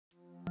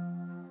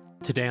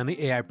Today on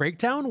the AI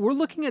Breakdown, we're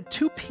looking at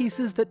two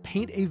pieces that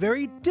paint a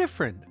very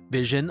different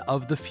vision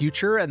of the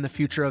future and the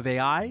future of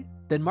AI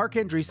than Marc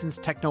Andreessen's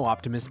Techno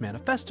Optimist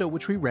Manifesto,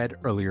 which we read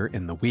earlier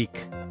in the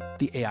week.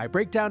 The AI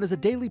Breakdown is a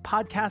daily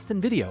podcast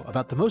and video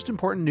about the most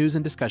important news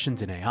and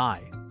discussions in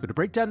AI. Go to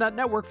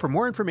breakdown.network for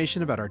more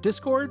information about our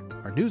Discord,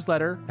 our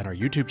newsletter, and our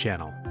YouTube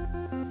channel.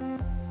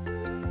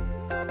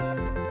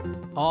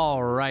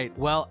 All right,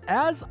 well,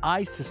 as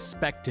I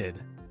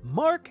suspected,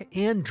 Marc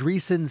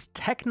Andreessen's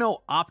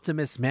Techno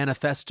Optimist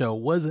Manifesto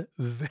was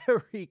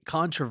very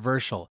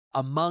controversial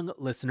among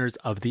listeners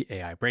of the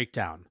AI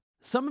Breakdown.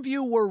 Some of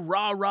you were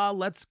rah,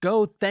 let's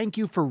go, thank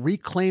you for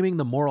reclaiming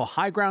the moral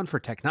high ground for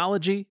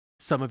technology.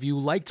 Some of you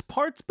liked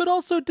parts, but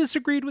also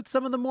disagreed with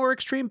some of the more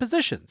extreme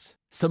positions.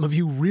 Some of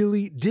you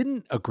really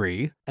didn't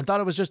agree and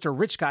thought it was just a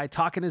rich guy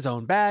talking his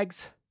own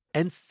bags.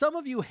 And some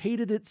of you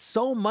hated it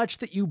so much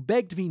that you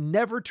begged me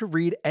never to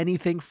read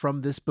anything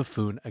from this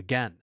buffoon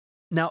again.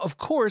 Now, of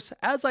course,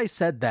 as I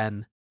said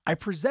then, I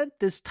present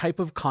this type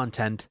of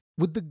content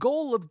with the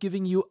goal of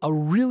giving you a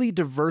really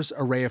diverse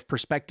array of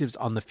perspectives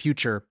on the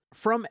future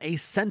from a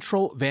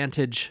central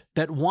vantage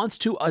that wants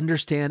to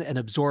understand and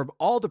absorb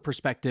all the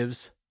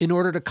perspectives in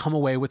order to come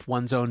away with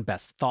one's own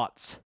best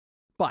thoughts.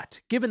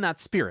 But given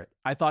that spirit,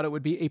 I thought it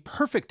would be a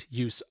perfect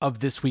use of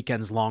this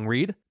weekend's long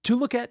read to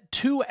look at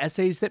two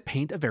essays that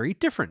paint a very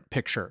different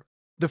picture.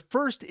 The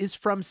first is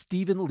from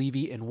Stephen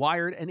Levy in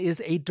Wired and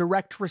is a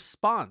direct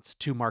response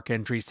to Marc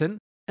Andreessen.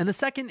 And the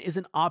second is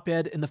an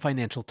op-ed in the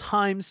Financial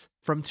Times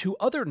from two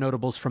other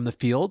notables from the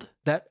field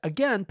that,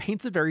 again,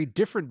 paints a very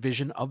different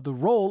vision of the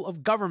role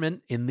of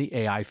government in the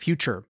AI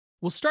future.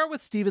 We'll start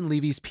with Stephen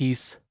Levy's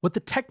piece, What the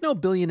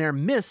Techno-Billionaire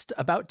Missed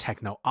About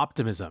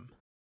Techno-Optimism.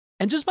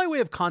 And just by way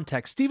of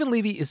context, Stephen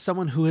Levy is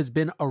someone who has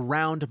been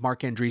around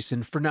Marc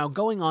Andreessen for now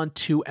going on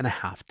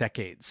 2.5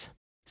 decades.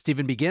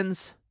 Stephen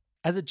begins,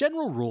 as a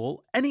general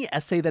rule, any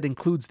essay that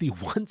includes the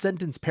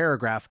one-sentence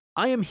paragraph,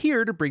 I am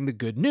here to bring the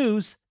good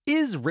news,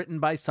 is written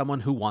by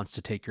someone who wants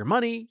to take your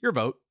money, your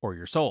vote, or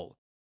your soul.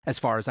 As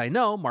far as I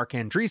know, Marc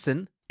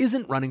Andreessen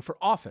isn't running for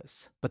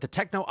office, but the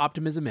Techno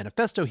Optimism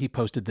Manifesto he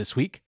posted this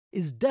week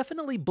is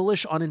definitely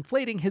bullish on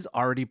inflating his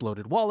already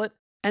bloated wallet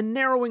and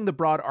narrowing the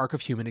broad arc of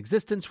human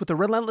existence with a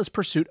relentless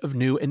pursuit of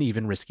new and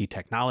even risky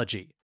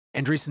technology.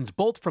 Andreessen's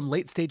bolt from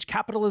late-stage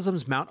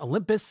capitalism's Mount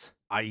Olympus,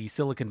 i.e.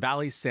 Silicon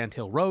Valley's Sand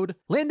Hill Road,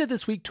 landed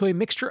this week to a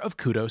mixture of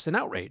kudos and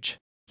outrage.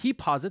 He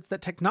posits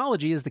that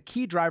technology is the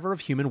key driver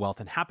of human wealth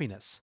and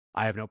happiness.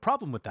 I have no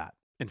problem with that.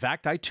 In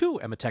fact, I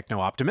too am a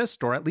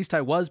techno-optimist, or at least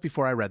I was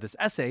before I read this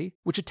essay,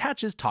 which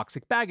attaches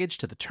toxic baggage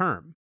to the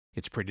term.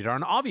 It's pretty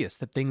darn obvious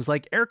that things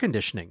like air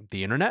conditioning,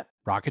 the internet,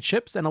 rocket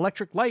ships, and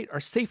electric light are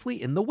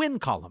safely in the win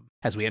column.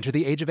 As we enter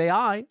the age of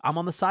AI, I'm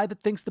on the side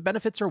that thinks the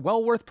benefits are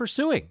well worth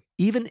pursuing,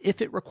 even if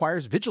it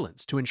requires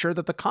vigilance to ensure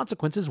that the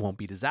consequences won't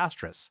be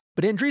disastrous.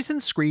 But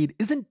Andreessen's screed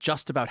isn't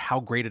just about how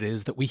great it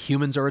is that we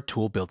humans are a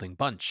tool-building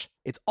bunch.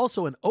 It's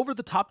also an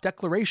over-the-top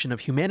declaration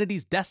of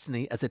humanity's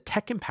destiny as a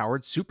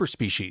tech-empowered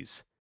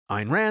superspecies.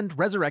 Ayn Rand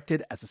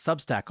resurrected as a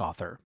Substack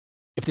author.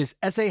 If this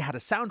essay had a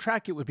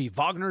soundtrack, it would be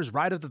Wagner's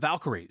Ride of the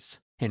Valkyries.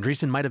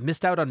 Andreessen might have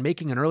missed out on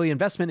making an early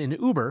investment in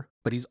Uber,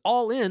 but he's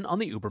all in on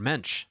the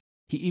Ubermensch.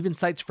 He even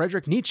cites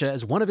Friedrich Nietzsche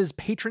as one of his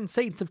patron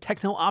saints of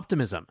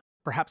techno-optimism.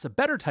 Perhaps a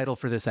better title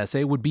for this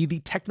essay would be the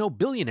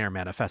Techno-Billionaire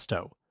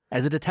Manifesto,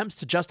 as it attempts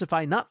to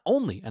justify not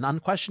only an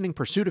unquestioning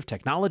pursuit of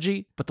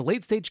technology, but the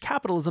late-stage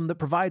capitalism that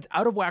provides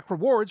out-of-whack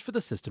rewards for the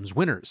system's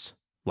winners,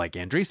 like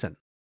Andreessen.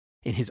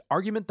 In his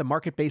argument, the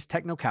market-based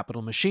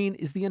techno-capital machine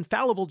is the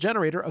infallible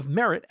generator of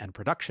merit and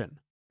production.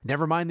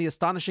 Never mind the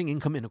astonishing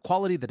income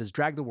inequality that has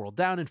dragged the world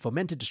down and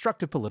fomented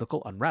destructive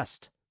political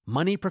unrest.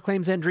 Money,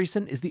 proclaims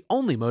Andreessen, is the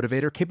only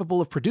motivator capable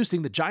of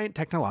producing the giant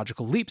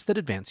technological leaps that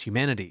advance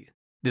humanity.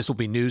 This will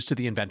be news to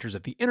the inventors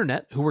of the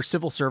internet, who were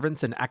civil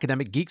servants and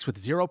academic geeks with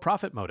zero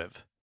profit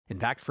motive. In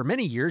fact, for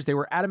many years, they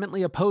were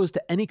adamantly opposed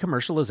to any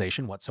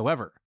commercialization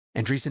whatsoever.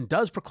 Andreessen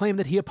does proclaim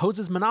that he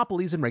opposes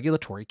monopolies and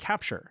regulatory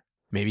capture.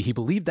 Maybe he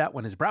believed that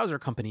when his browser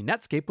company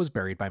Netscape was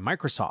buried by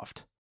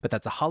Microsoft. But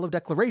that's a hollow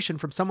declaration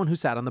from someone who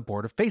sat on the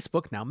board of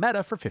Facebook, now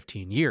Meta, for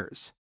 15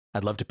 years.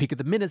 I'd love to peek at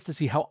the minutes to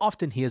see how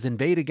often he has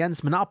inveighed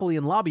against monopoly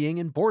and lobbying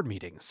in board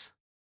meetings.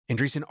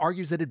 Andreessen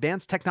argues that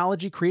advanced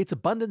technology creates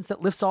abundance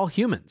that lifts all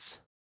humans.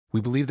 We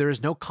believe there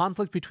is no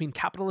conflict between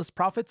capitalist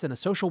profits and a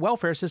social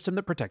welfare system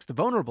that protects the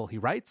vulnerable, he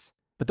writes.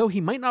 But though he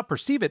might not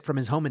perceive it from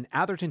his home in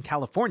Atherton,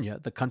 California,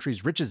 the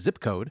country's richest zip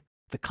code,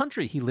 the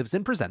country he lives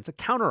in presents a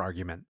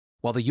counter-argument.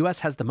 While the US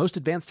has the most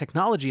advanced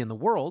technology in the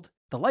world,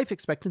 the life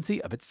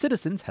expectancy of its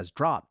citizens has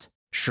dropped.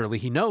 Surely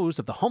he knows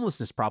of the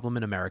homelessness problem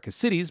in America's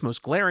cities,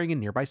 most glaring in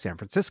nearby San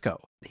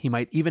Francisco. He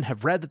might even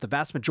have read that the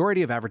vast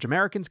majority of average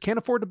Americans can't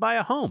afford to buy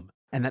a home,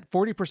 and that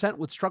 40%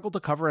 would struggle to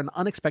cover an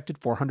unexpected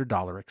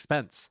 $400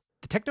 expense.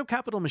 The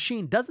techno-capital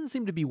machine doesn't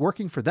seem to be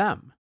working for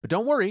them. But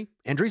don't worry,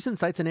 Andreessen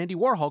cites an Andy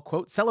Warhol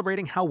quote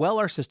celebrating how well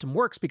our system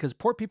works because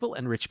poor people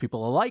and rich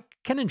people alike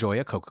can enjoy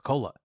a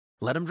Coca-Cola.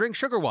 Let them drink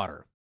sugar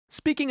water.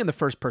 Speaking in the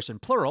first-person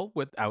plural,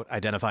 without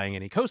identifying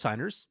any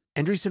cosigners,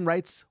 Andreessen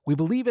writes, "We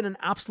believe in an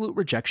absolute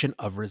rejection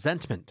of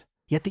resentment.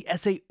 Yet the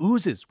essay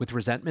oozes with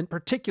resentment,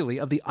 particularly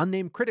of the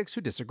unnamed critics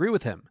who disagree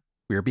with him.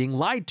 We are being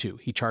lied to,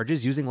 he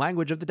charges, using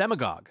language of the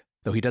demagogue.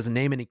 Though he doesn't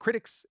name any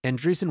critics,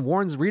 Andreessen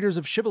warns readers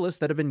of shibboleths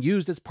that have been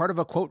used as part of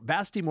a, quote,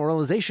 vast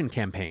demoralization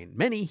campaign,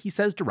 many, he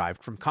says,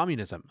 derived from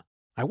communism.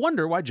 I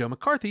wonder why Joe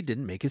McCarthy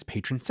didn't make his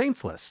patron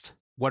saints list.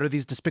 What are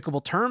these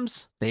despicable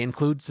terms? They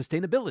include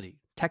sustainability,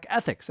 tech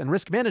ethics, and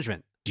risk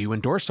management. Do you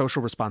endorse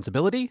social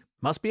responsibility?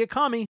 Must be a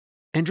commie.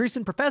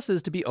 Andreessen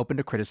professes to be open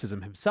to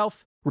criticism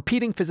himself,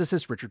 repeating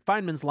physicist Richard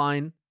Feynman's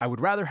line, I would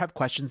rather have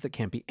questions that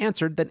can't be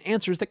answered than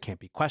answers that can't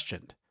be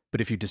questioned.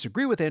 But if you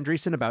disagree with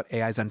Andreessen about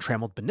AI's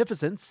untrammeled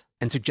beneficence,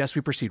 and suggest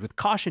we proceed with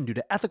caution due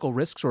to ethical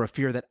risks or a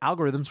fear that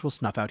algorithms will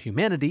snuff out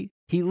humanity,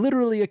 he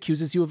literally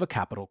accuses you of a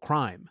capital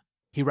crime.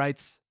 He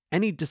writes,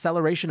 any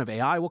deceleration of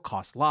AI will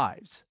cost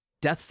lives.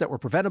 Deaths that were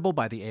preventable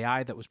by the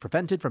AI that was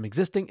prevented from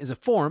existing is a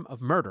form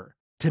of murder.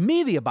 To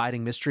me, the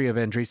abiding mystery of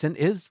Andreessen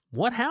is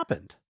what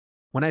happened.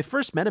 When I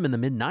first met him in the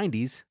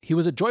mid-90s, he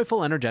was a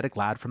joyful, energetic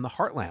lad from the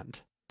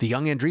heartland. The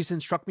young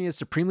Andreessen struck me as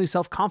supremely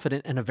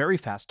self-confident and a very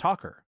fast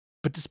talker.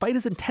 But despite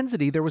his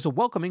intensity, there was a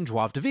welcoming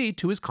joie de vivre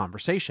to his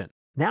conversation.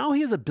 Now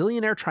he is a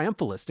billionaire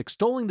triumphalist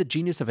extolling the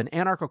genius of an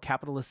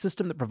anarcho-capitalist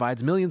system that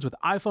provides millions with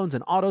iPhones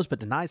and autos but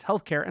denies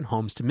healthcare and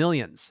homes to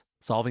millions.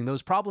 Solving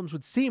those problems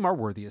would seem our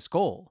worthiest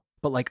goal.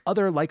 But like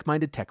other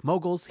like-minded tech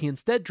moguls, he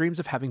instead dreams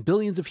of having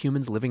billions of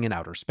humans living in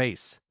outer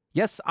space.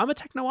 Yes, I'm a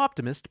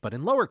techno-optimist, but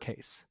in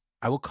lowercase.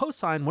 I will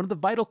co-sign one of the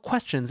vital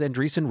questions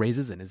Andreessen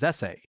raises in his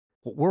essay.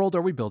 What world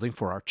are we building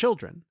for our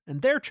children,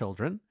 and their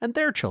children, and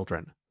their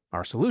children?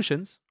 Our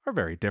solutions are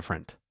very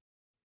different.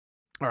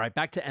 All right,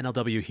 back to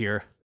NLW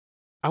here.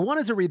 I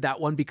wanted to read that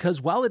one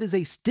because while it is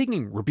a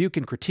stinging rebuke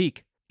and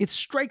critique, it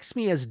strikes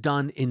me as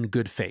done in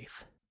good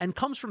faith, and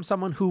comes from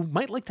someone who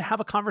might like to have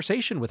a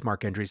conversation with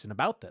Marc Andreessen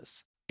about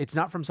this. It's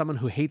not from someone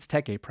who hates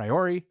tech a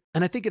priori,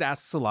 and I think it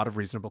asks a lot of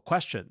reasonable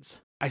questions.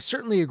 I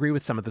certainly agree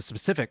with some of the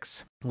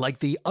specifics, like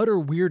the utter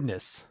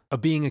weirdness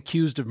of being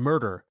accused of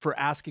murder for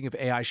asking if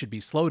AI should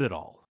be slowed at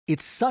all.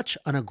 It's such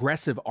an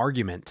aggressive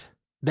argument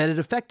that it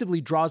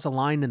effectively draws a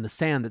line in the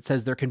sand that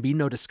says there can be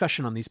no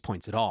discussion on these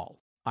points at all.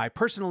 I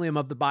personally am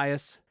of the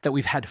bias that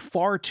we've had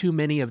far too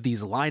many of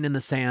these line in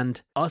the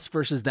sand, us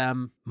versus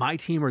them, my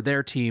team or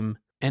their team,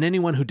 and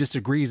anyone who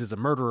disagrees is a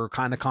murderer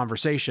kind of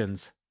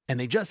conversations, and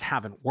they just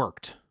haven't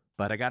worked.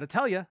 But I gotta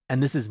tell you,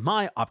 and this is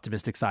my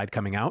optimistic side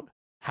coming out,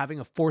 having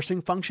a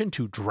forcing function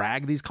to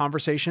drag these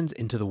conversations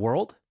into the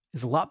world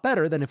is a lot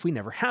better than if we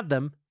never had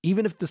them,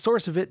 even if the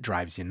source of it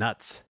drives you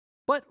nuts.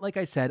 But like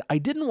I said, I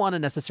didn't want to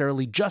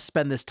necessarily just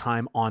spend this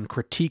time on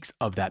critiques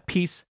of that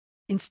piece.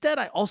 Instead,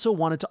 I also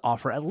wanted to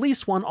offer at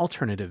least one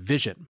alternative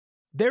vision.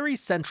 Very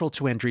central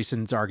to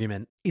Andreessen's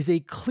argument is a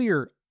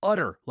clear,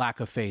 utter lack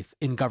of faith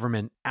in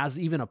government as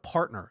even a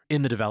partner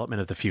in the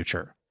development of the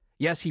future.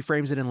 Yes, he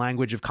frames it in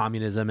language of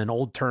communism and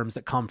old terms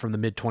that come from the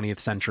mid-20th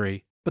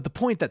century, but the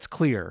point that's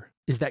clear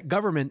is that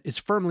government is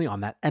firmly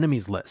on that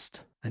enemies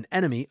list, an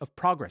enemy of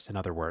progress, in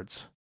other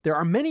words. There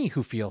are many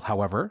who feel,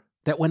 however,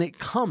 that when it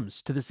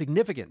comes to the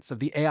significance of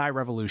the AI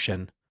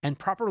revolution and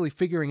properly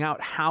figuring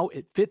out how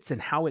it fits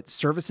and how it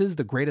services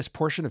the greatest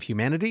portion of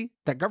humanity,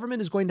 that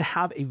government is going to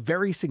have a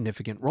very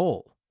significant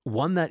role.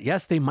 One that,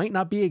 yes, they might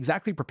not be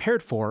exactly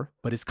prepared for,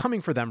 but is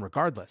coming for them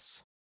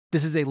regardless.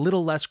 This is a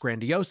little less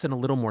grandiose and a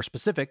little more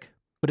specific,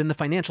 but in the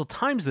Financial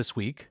Times this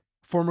week,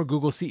 former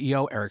Google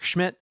CEO Eric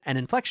Schmidt and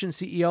Inflection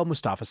CEO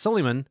Mustafa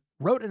Suleyman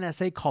wrote an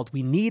essay called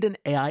We Need an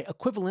AI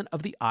Equivalent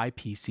of the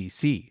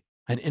IPCC.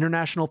 An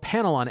international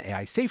panel on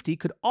AI safety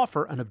could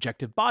offer an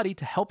objective body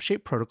to help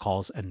shape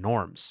protocols and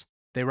norms.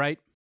 They write,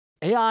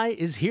 AI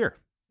is here.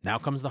 Now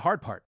comes the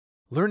hard part,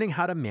 learning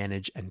how to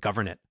manage and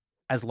govern it.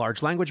 As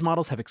large language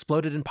models have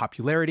exploded in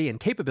popularity and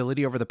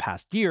capability over the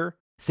past year,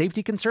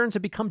 safety concerns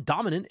have become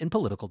dominant in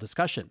political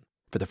discussion.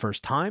 For the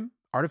first time,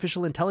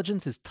 artificial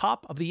intelligence is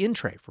top of the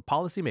in-tray for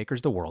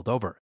policymakers the world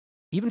over.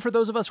 Even for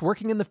those of us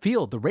working in the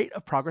field, the rate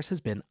of progress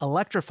has been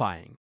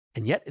electrifying.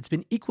 And yet, it's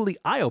been equally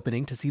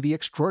eye-opening to see the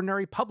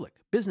extraordinary public,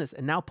 business,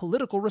 and now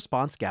political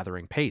response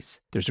gathering pace.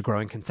 There's a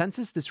growing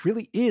consensus this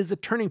really is a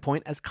turning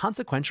point as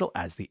consequential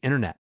as the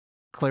internet.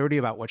 Clarity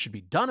about what should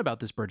be done about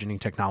this burgeoning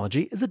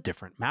technology is a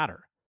different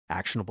matter.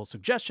 Actionable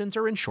suggestions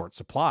are in short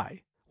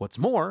supply. What's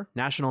more,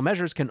 national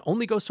measures can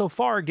only go so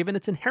far given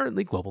its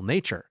inherently global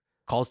nature.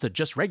 Calls to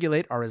just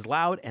regulate are as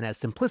loud and as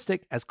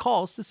simplistic as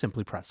calls to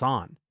simply press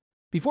on.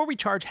 Before we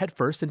charge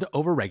headfirst into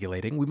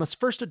over-regulating, we must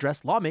first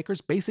address lawmakers'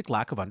 basic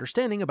lack of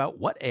understanding about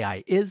what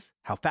AI is,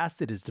 how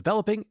fast it is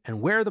developing, and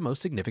where the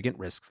most significant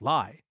risks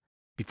lie.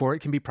 Before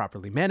it can be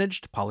properly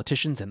managed,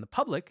 politicians and the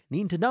public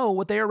need to know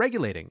what they are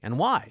regulating and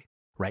why.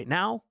 Right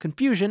now,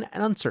 confusion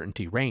and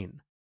uncertainty reign.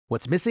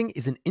 What's missing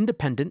is an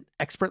independent,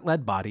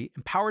 expert-led body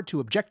empowered to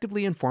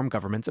objectively inform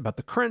governments about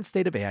the current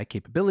state of AI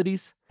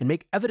capabilities and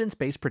make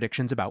evidence-based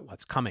predictions about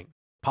what's coming.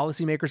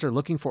 Policymakers are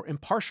looking for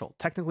impartial,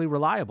 technically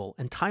reliable,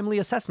 and timely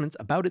assessments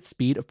about its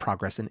speed of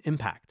progress and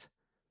impact.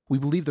 We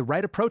believe the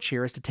right approach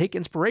here is to take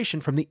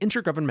inspiration from the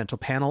Intergovernmental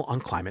Panel on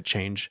Climate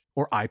Change,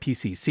 or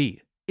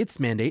IPCC. Its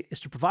mandate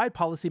is to provide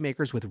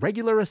policymakers with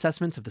regular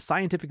assessments of the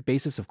scientific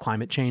basis of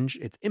climate change,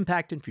 its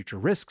impact and future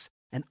risks,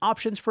 and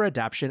options for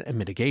adaptation and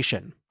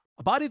mitigation.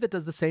 A body that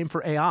does the same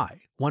for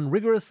AI, one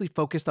rigorously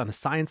focused on a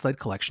science-led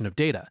collection of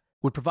data,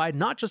 would provide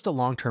not just a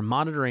long-term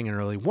monitoring and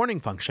early warning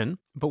function,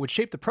 but would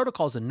shape the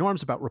protocols and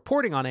norms about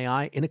reporting on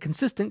AI in a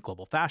consistent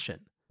global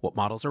fashion. What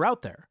models are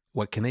out there?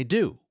 What can they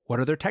do?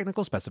 What are their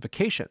technical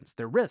specifications,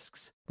 their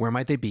risks? Where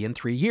might they be in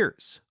 3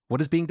 years?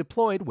 What is being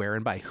deployed, where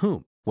and by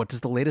whom? What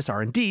does the latest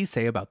R&D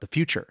say about the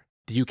future?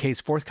 The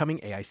UK's forthcoming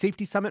AI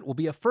Safety Summit will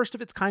be a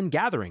first-of-its-kind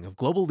gathering of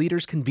global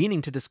leaders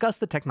convening to discuss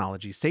the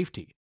technology's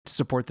safety. To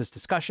support this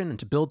discussion and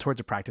to build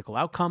towards a practical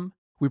outcome,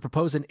 we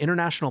propose an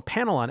international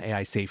panel on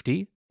AI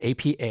safety,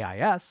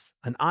 APAIS,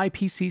 an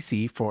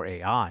IPCC for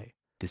AI.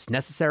 This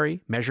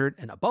necessary, measured,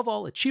 and above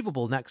all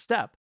achievable next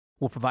step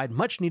will provide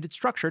much-needed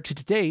structure to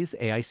today's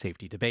AI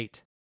safety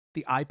debate.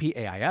 The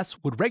IPAIS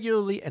would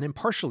regularly and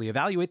impartially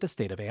evaluate the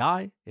state of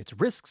AI, its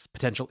risks,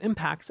 potential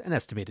impacts, and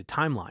estimated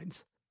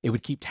timelines. It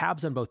would keep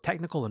tabs on both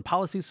technical and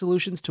policy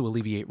solutions to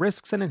alleviate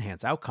risks and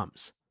enhance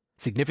outcomes.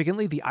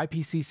 Significantly, the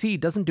IPCC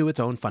doesn't do its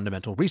own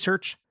fundamental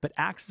research, but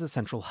acts as a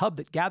central hub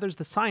that gathers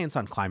the science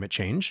on climate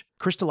change,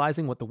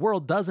 crystallizing what the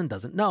world does and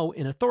doesn't know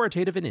in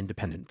authoritative and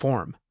independent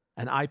form.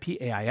 An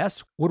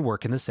IPAIS would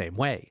work in the same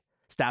way,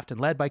 staffed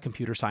and led by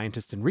computer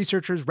scientists and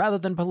researchers rather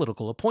than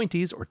political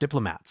appointees or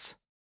diplomats.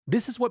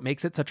 This is what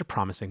makes it such a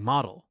promising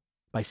model.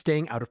 By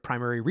staying out of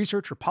primary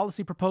research or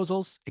policy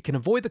proposals, it can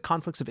avoid the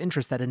conflicts of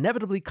interest that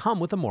inevitably come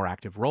with a more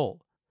active role.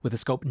 With a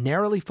scope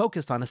narrowly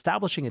focused on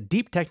establishing a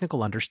deep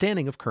technical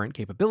understanding of current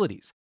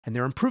capabilities and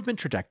their improvement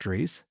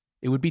trajectories,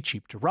 it would be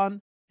cheap to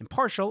run,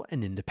 impartial,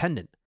 and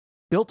independent,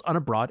 built on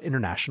a broad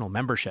international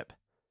membership.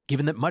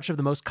 Given that much of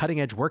the most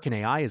cutting-edge work in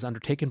AI is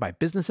undertaken by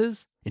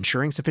businesses,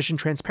 ensuring sufficient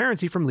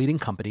transparency from leading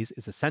companies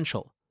is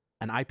essential.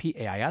 An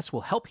IPAIS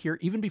will help here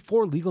even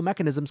before legal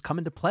mechanisms come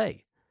into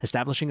play,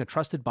 establishing a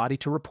trusted body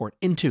to report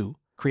into,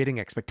 creating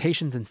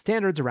expectations and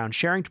standards around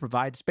sharing to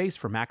provide space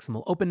for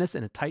maximal openness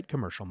in a tight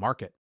commercial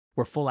market.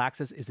 Where full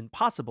access isn't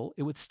possible,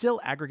 it would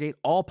still aggregate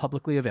all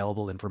publicly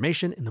available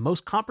information in the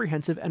most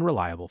comprehensive and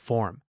reliable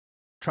form.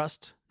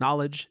 Trust,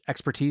 knowledge,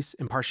 expertise,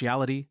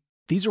 impartiality,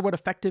 these are what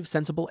effective,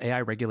 sensible AI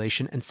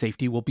regulation and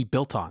safety will be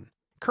built on.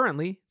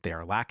 Currently, they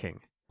are lacking.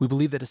 We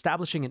believe that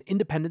establishing an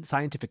independent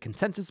scientific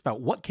consensus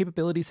about what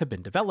capabilities have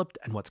been developed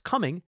and what's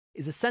coming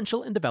is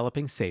essential in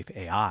developing safe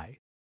AI.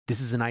 This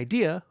is an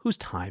idea whose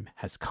time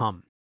has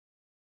come.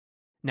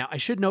 Now, I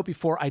should note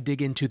before I dig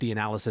into the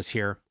analysis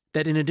here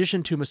that in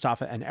addition to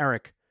Mustafa and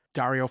Eric,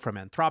 Dario from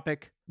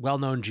Anthropic,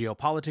 well-known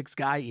geopolitics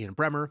guy Ian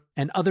Bremmer,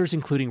 and others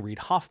including Reid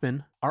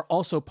Hoffman are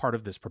also part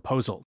of this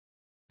proposal.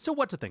 So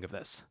what to think of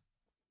this?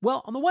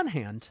 Well, on the one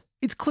hand,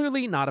 it's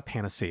clearly not a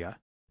panacea.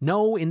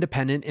 No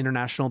independent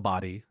international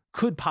body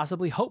could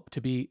possibly hope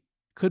to be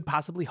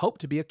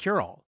a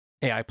cure-all.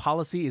 AI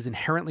policy is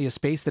inherently a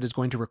space that is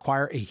going to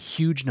require a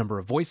huge number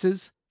of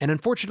voices, and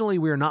unfortunately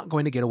we are not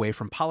going to get away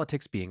from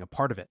politics being a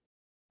part of it.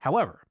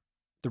 However,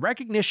 the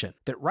recognition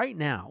that right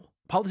now,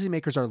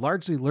 policymakers are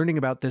largely learning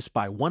about this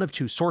by one of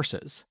two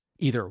sources.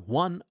 Either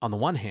one, on the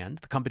one hand,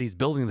 the companies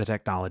building the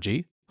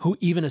technology, who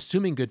even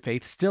assuming good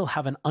faith still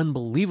have an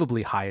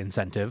unbelievably high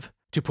incentive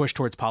to push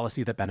towards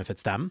policy that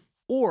benefits them,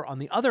 or on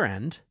the other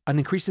end, an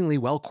increasingly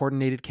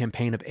well-coordinated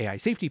campaign of AI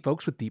safety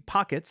folks with deep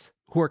pockets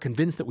who are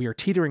convinced that we are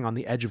teetering on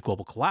the edge of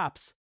global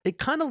collapse. It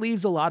kind of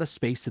leaves a lot of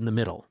space in the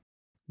middle.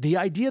 The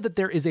idea that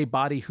there is a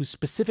body whose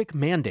specific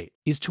mandate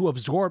is to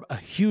absorb a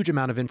huge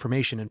amount of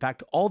information, in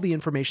fact, all the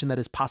information that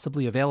is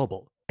possibly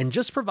available, and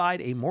just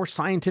provide a more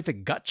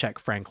scientific gut check,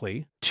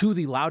 frankly, to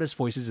the loudest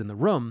voices in the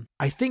room,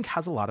 I think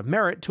has a lot of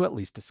merit to at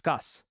least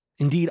discuss.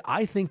 Indeed,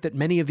 I think that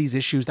many of these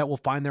issues that will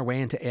find their way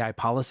into AI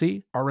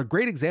policy are a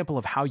great example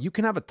of how you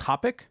can have a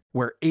topic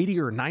where 80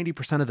 or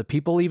 90% of the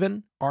people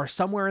even are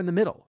somewhere in the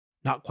middle,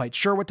 not quite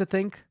sure what to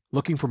think,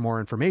 looking for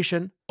more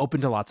information, open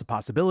to lots of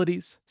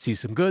possibilities, see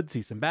some good,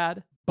 see some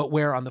bad, but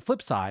where on the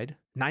flip side,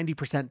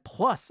 90%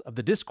 plus of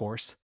the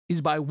discourse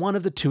is by one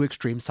of the two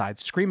extreme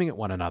sides screaming at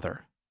one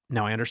another.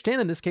 Now, I understand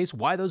in this case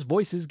why those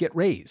voices get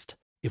raised.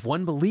 If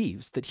one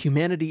believes that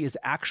humanity is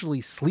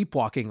actually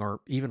sleepwalking or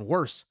even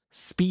worse,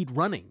 speed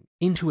running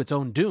into its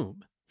own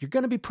doom, you're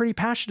going to be pretty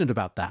passionate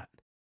about that.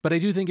 But I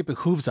do think it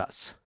behooves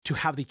us to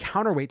have the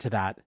counterweight to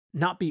that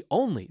not be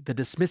only the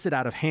dismiss it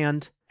out of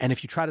hand, and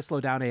if you try to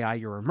slow down AI,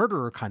 you're a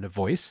murderer kind of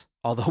voice,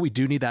 although we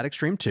do need that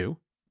extreme too,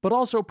 but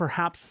also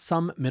perhaps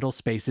some middle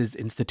spaces,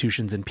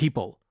 institutions, and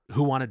people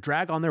who want to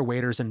drag on their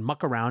waders and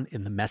muck around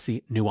in the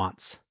messy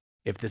nuance.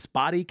 If this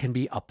body can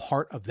be a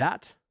part of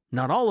that,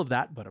 not all of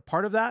that, but a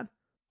part of that,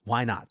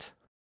 why not?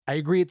 I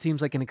agree it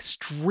seems like an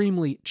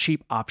extremely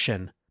cheap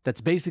option that's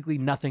basically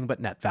nothing but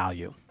net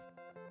value.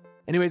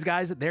 Anyways,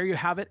 guys, there you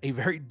have it, a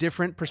very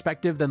different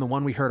perspective than the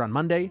one we heard on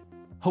Monday.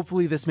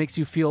 Hopefully this makes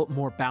you feel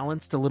more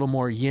balanced, a little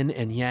more yin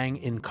and yang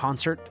in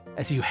concert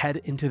as you head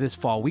into this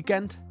fall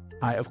weekend.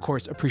 I, of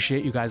course,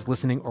 appreciate you guys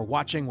listening or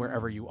watching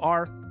wherever you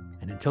are.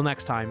 And until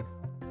next time,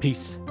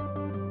 peace.